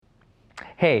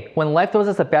Hey, when life throws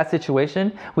us a bad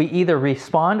situation, we either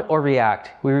respond or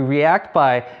react. We react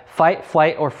by fight,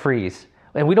 flight, or freeze.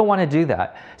 And we don't want to do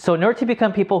that. So in order to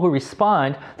become people who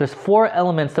respond, there's 4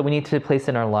 elements that we need to place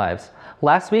in our lives.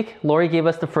 Last week, Lori gave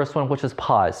us the first one, which is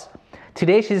pause.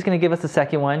 Today, she's going to give us the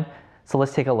second one. So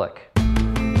let's take a look.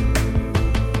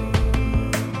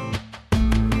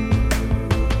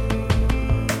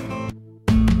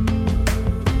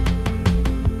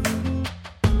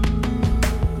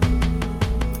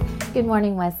 Good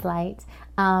morning, Westlight.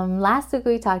 Last week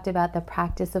we talked about the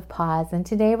practice of pause, and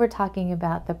today we're talking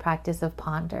about the practice of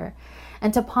ponder.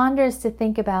 And to ponder is to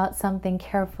think about something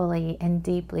carefully and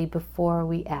deeply before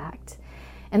we act.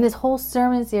 And this whole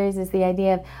sermon series is the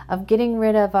idea of getting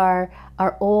rid of our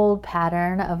old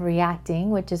pattern of reacting,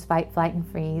 which is fight, flight, and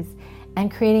freeze,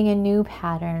 and creating a new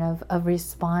pattern of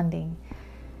responding.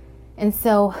 And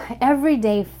so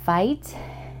everyday fight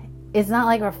is not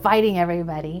like we're fighting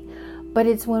everybody, but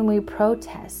it's when we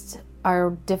protest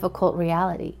our difficult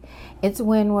reality. It's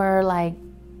when we're like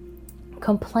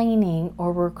complaining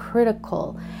or we're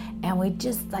critical and we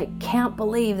just like can't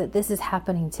believe that this is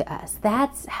happening to us.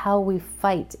 That's how we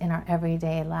fight in our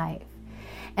everyday life.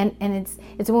 And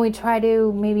it's when we try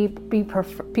to maybe be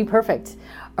perfect,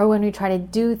 or when we try to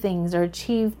do things or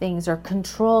achieve things or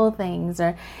control things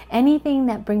or anything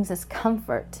that brings us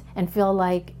comfort and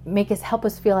help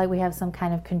us feel like we have some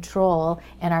kind of control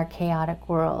in our chaotic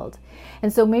world.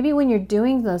 And so maybe when you're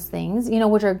doing those things,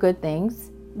 which are good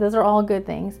things, those are all good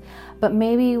things, but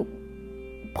maybe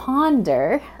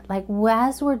ponder, like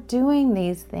as we're doing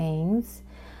these things,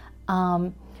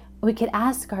 we could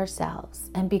ask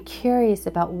ourselves and be curious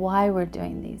about why we're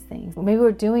doing these things. Maybe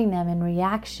we're doing them in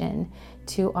reaction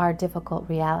to our difficult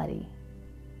reality.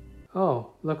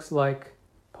 Oh, looks like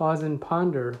pause and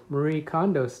ponder, Marie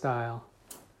Kondo style.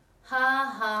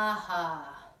 Ha ha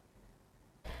ha.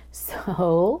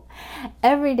 So,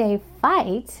 everyday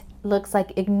fight looks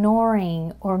like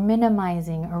ignoring or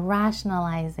minimizing or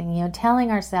rationalizing, telling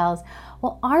ourselves,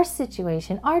 well, our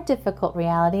situation, our difficult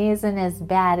reality isn't as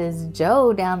bad as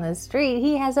Joe down the street.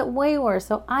 He has it way worse,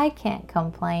 so I can't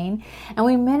complain. And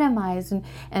we minimize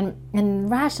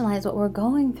and rationalize what we're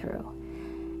going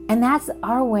through. And that's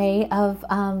our way of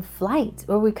flight,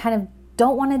 where we kind of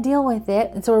don't want to deal with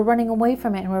it, and so we're running away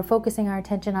from it and we're focusing our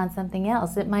attention on something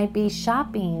else. It might be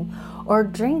shopping or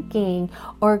drinking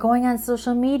or going on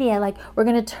social media. Like we're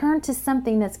going to turn to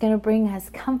something that's going to bring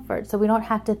us comfort so we don't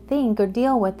have to think or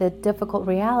deal with the difficult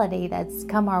reality that's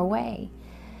come our way.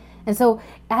 And so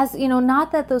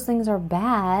not that those things are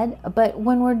bad, but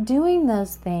when we're doing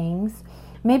those things,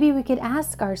 maybe we could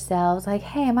ask ourselves like,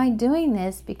 hey, am I doing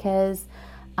this because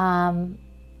I'm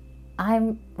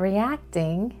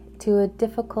reacting to a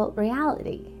difficult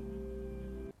reality?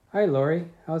 Hi, Lori.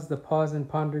 How's the pause and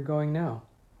ponder going now?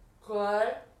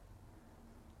 Good.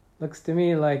 Looks to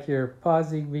me like you're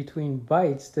pausing between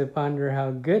bites to ponder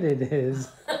how good it is.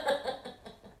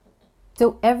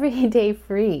 So everyday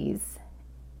freeze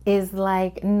is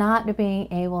like not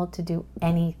being able to do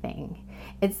anything.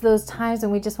 It's those times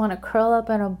when we just want to curl up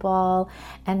in a ball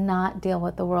and not deal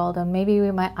with the world. And maybe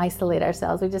we might isolate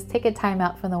ourselves. We just take a time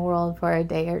out from the world for a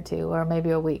day or two, or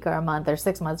maybe a week or a month or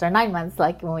 6 months or 9 months,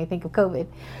 like when we think of COVID.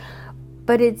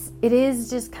 But it is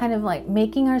just kind of like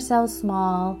making ourselves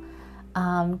small,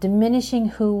 diminishing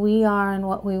who we are and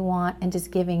what we want, and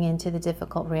just giving into the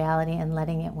difficult reality and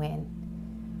letting it win.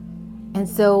 And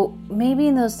so maybe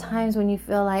in those times when you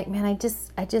feel like, man, I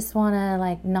just want to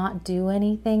like not do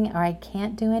anything, or I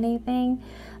can't do anything,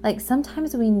 like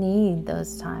sometimes we need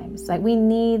those times. Like we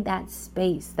need that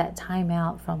space, that time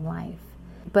out from life.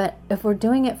 But if we're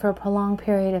doing it for a prolonged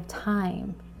period of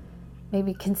time,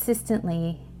 maybe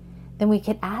consistently, then we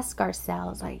could ask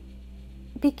ourselves, like,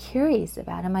 be curious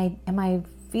about, am I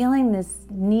feeling this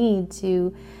need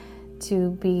to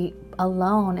be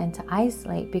alone and to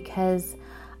isolate because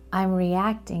I'm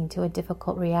reacting to a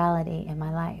difficult reality in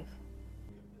my life?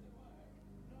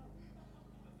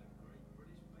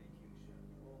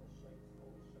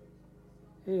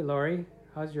 Hey, Lori.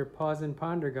 How's your pause and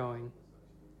ponder going?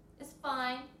 It's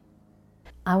fine.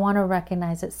 I want to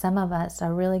recognize that some of us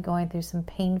are really going through some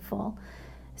painful,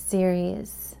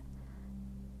 serious,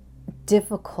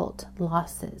 difficult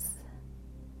losses.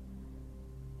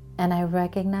 And I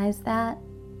recognize that.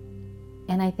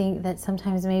 And I think that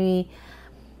sometimes maybe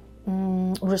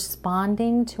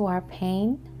responding to our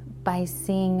pain by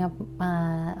seeing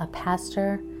a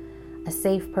pastor, a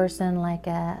safe person like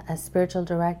a spiritual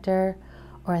director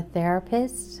or a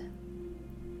therapist,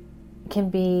 can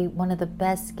be one of the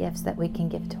best gifts that we can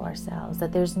give to ourselves,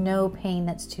 that there's no pain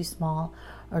that's too small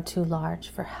or too large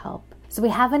for help. So we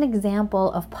have an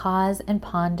example of pause and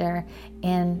ponder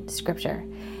in Scripture,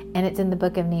 and it's in the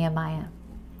book of Nehemiah.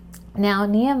 Now,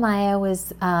 Nehemiah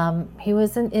was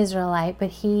an Israelite, but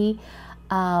he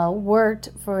worked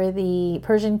for the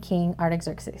Persian king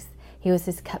Artaxerxes. He was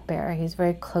his cupbearer. He was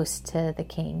very close to the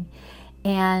king.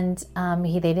 And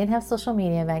they didn't have social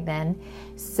media back then.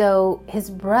 So his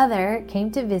brother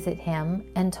came to visit him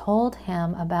and told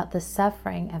him about the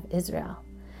suffering of Israel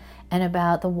and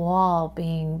about the wall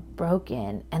being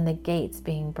broken and the gates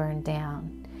being burned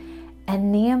down.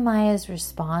 And Nehemiah's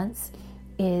response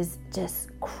is just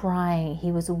crying.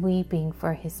 He was weeping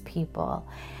for his people,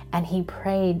 and he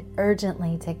prayed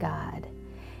urgently to God.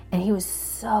 And he was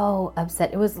so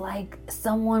upset. It was like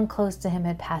someone close to him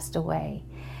had passed away.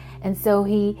 And so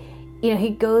he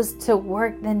goes to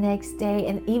work the next day,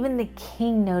 and even the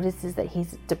king notices that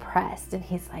he's depressed, and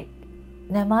he's like,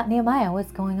 Nehemiah,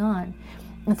 what's going on?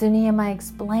 And so Nehemiah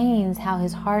explains how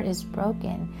his heart is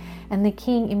broken. And the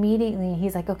king immediately,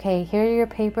 he's like, okay, here are your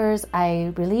papers.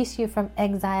 I release you from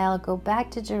exile. Go back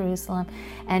to Jerusalem.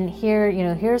 And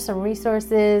here's some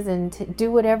resources, and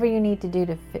do whatever you need to do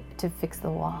to fix the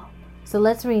wall. So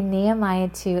let's read Nehemiah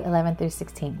 2:11 through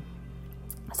 16.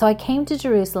 So I came to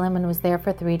Jerusalem and was there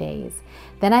for 3 days.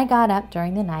 Then I got up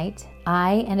during the night,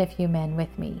 I and a few men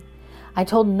with me. I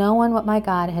told no one what my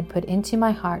God had put into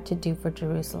my heart to do for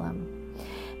Jerusalem.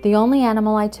 The only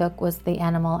animal I took was the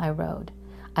animal I rode.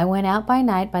 I went out by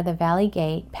night by the valley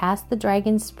gate, past the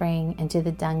dragon's spring, and to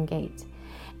the dung gate.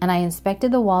 And I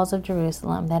inspected the walls of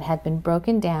Jerusalem that had been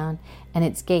broken down, and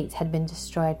its gates had been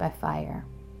destroyed by fire.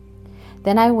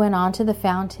 Then I went on to the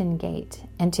fountain gate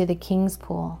and to the king's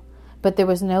pool, but there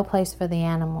was no place for the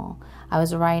animal I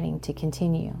was riding to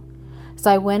continue.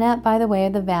 So I went up by the way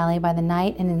of the valley by the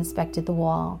night and inspected the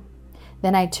wall.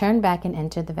 Then I turned back and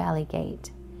entered the valley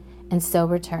gate, and so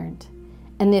returned.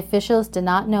 And the officials did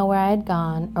not know where I had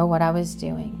gone or what I was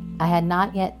doing. I had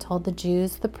not yet told the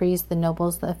Jews, the priests, the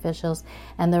nobles, the officials,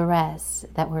 and the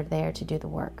rest that were there to do the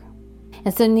work.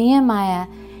 And so Nehemiah,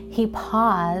 he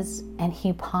paused and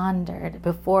he pondered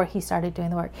before he started doing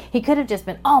the work. He could have just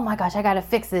been, oh my gosh, I got to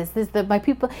fix this. My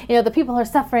people, the people are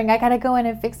suffering. I got to go in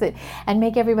and fix it and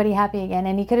make everybody happy again.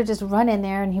 And he could have just run in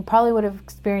there, and he probably would have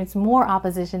experienced more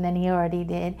opposition than he already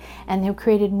did, and have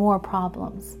created more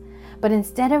problems. But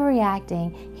instead of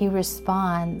reacting, he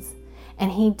responds, and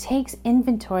he takes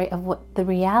inventory of what the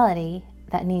reality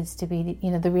that needs to be,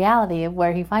 the reality of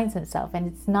where he finds himself. And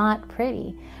it's not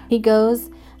pretty. He goes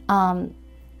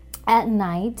at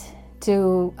night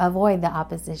to avoid the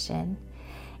opposition,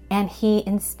 and he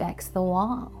inspects the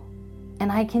wall.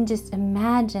 And I can just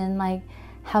imagine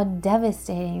how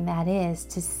devastating that is,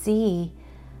 to see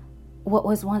what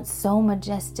was once so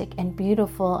majestic and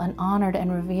beautiful and honored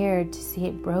and revered, to see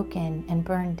it broken and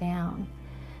burned down.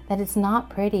 That it's not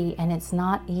pretty, and it's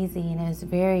not easy, and it's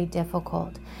very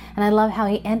difficult. And I love how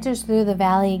he enters through the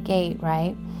valley gate,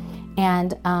 right?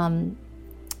 And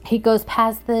he goes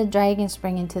past the dragon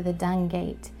spring into the dung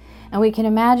gate. And we can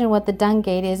imagine what the dung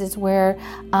gate is. It's where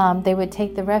they would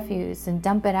take the refuse and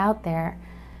dump it out there,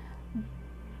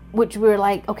 which we're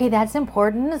like, okay, that's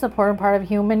important. It's an important part of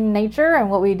human nature and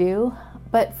what we do.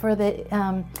 But for the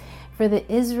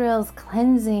Israel's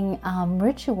cleansing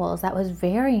rituals, that was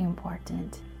very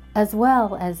important, as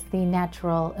well as the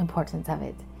natural importance of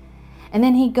it. And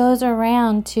then he goes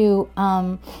around to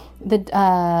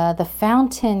the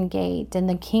fountain gate and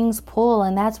the king's pool,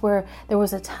 and that's where there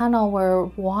was a tunnel where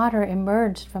water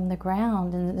emerged from the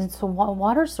ground, and so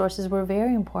water sources were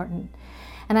very important.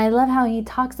 And I love how he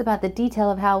talks about the detail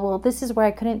of how, well, this is where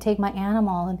I couldn't take my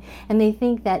animal, and they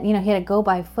think that he had to go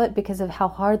by foot because of how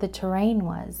hard the terrain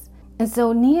was. And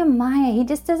so Nehemiah, he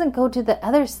just doesn't go to the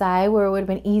other side where it would have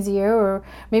been easier, or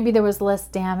maybe there was less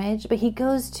damage, but he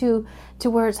goes to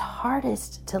where it's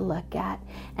hardest to look at,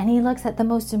 and he looks at the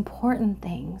most important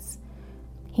things.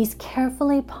 He's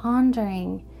carefully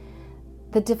pondering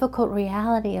the difficult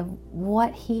reality of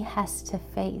what he has to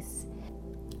face.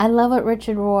 I love what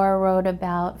Richard Rohr wrote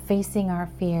about facing our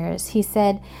fears. He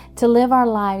said, to live our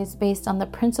lives based on the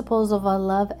principles of a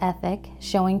love ethic,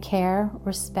 showing care,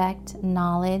 respect,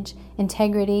 knowledge,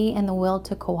 integrity, and the will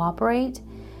to cooperate,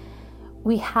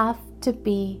 we have to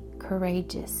be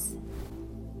courageous.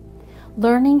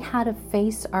 Learning how to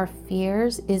face our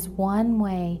fears is one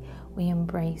way we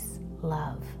embrace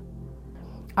love.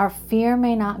 Our fear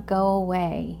may not go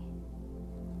away,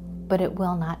 but it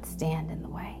will not stand in the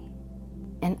way.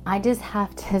 And I just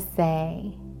have to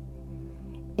say,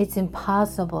 it's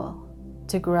impossible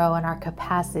to grow in our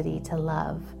capacity to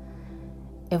love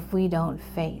if we don't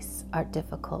face our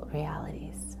difficult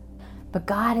realities. But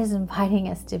God is inviting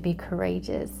us to be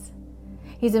courageous.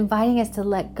 He's inviting us to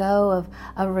let go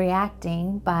of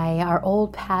reacting by our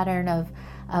old pattern of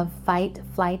fight,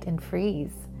 flight, and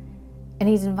freeze. And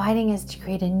He's inviting us to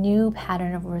create a new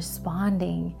pattern of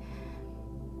responding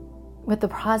with the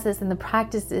process and the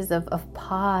practices of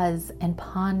pause and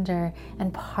ponder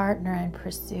and partner and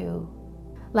pursue.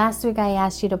 Last week I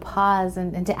asked you to pause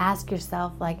and to ask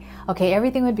yourself, like, okay,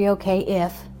 everything would be okay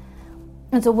if.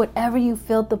 And so whatever you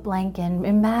filled the blank in,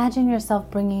 imagine yourself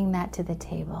bringing that to the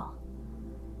table.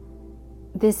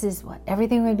 This is what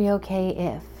everything would be okay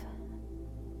if.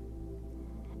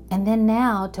 And then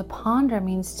now to ponder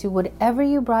means to whatever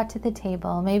you brought to the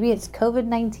table, maybe it's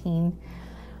COVID-19,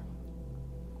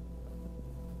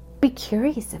 be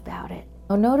curious about it.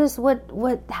 Notice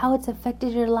how it's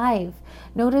affected your life.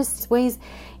 Notice ways,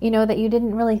 that you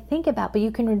didn't really think about, but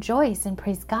you can rejoice and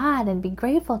praise God and be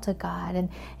grateful to God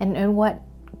and what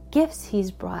gifts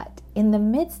He's brought in the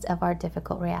midst of our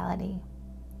difficult reality.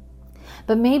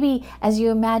 But maybe as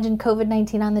you imagine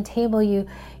COVID-19 on the table, you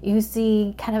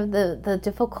see kind of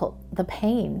the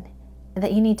pain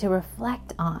that you need to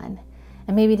reflect on,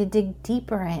 and maybe to dig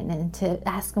deeper in and to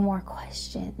ask more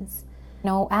questions.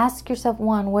 Ask yourself,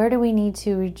 one, where do we need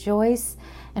to rejoice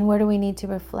and where do we need to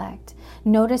reflect?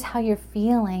 Notice how you're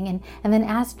feeling, and then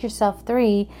ask yourself,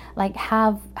 three, like,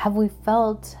 have we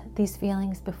felt these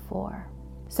feelings before?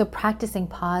 So practicing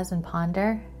pause and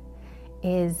ponder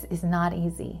is not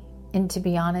easy. And to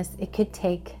be honest, it could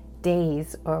take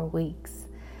days or weeks.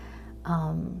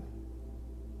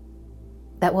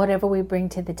 That whatever we bring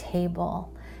to the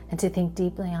table and to think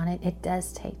deeply on it, it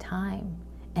does take time,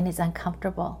 and it's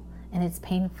uncomfortable. And it's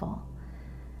painful.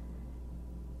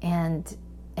 And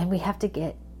we have to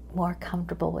get more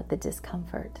comfortable with the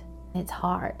discomfort. It's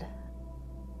hard.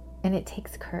 And it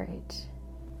takes courage.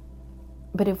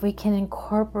 But if we can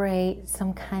incorporate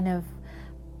some kind of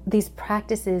these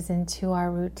practices into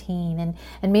our routine,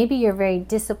 and maybe you're very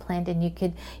disciplined and you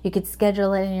could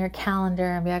schedule it in your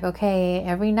calendar and be like, okay,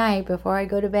 every night before I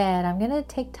go to bed, I'm going to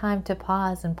take time to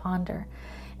pause and ponder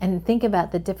and think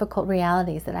about the difficult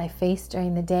realities that I faced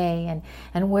during the day,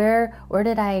 and where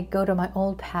did I go to my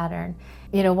old pattern?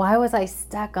 Why was I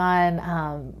stuck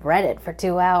on Reddit for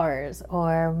 2 hours?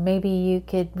 Or maybe you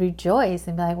could rejoice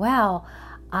and be like, wow,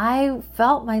 I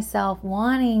felt myself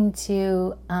wanting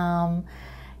to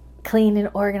clean and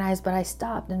organize, but I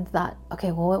stopped and thought,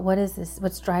 okay, well, what is this?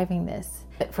 What's driving this?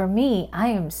 But for me, I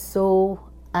am so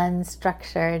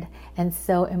unstructured and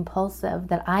so impulsive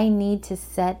that I need to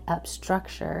set up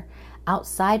structure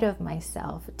outside of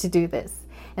myself to do this.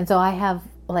 And so I have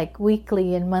like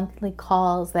weekly and monthly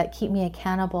calls that keep me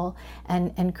accountable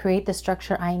and create the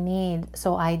structure I need,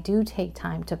 so I do take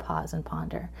time to pause and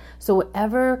ponder. So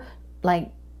whatever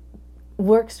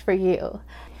works for you.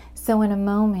 So in a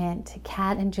moment,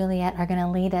 Kat and Juliet are going to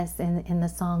lead us in the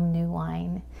song New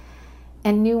Wine.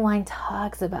 And New Wine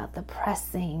talks about the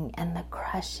pressing and the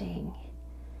crushing,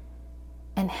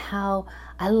 and how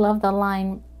I love the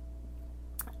line,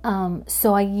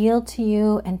 so I yield to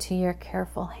you and to your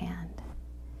careful hand.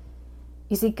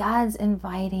 You see, God's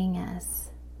inviting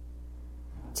us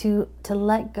to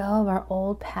let go of our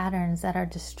old patterns that are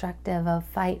destructive of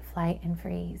fight, flight, and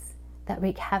freeze, that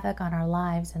wreak havoc on our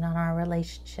lives and on our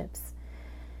relationships,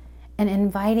 and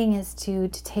inviting us to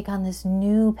take on this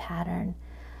new pattern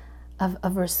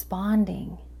of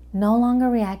responding, no longer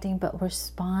reacting, but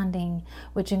responding,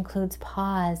 which includes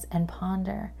pause and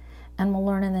ponder. And we'll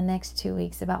learn in the next 2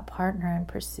 weeks about partner and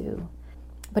pursue.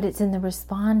 But it's in the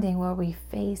responding where we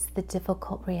face the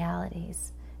difficult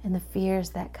realities and the fears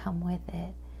that come with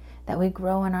it, that we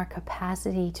grow in our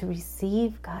capacity to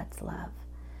receive God's love,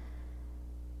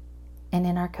 and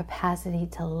in our capacity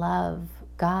to love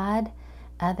God,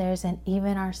 others, and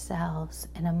even ourselves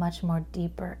in a much more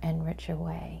deeper and richer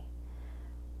way.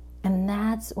 And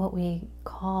that's what we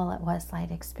call at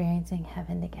Westlight experiencing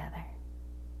heaven together.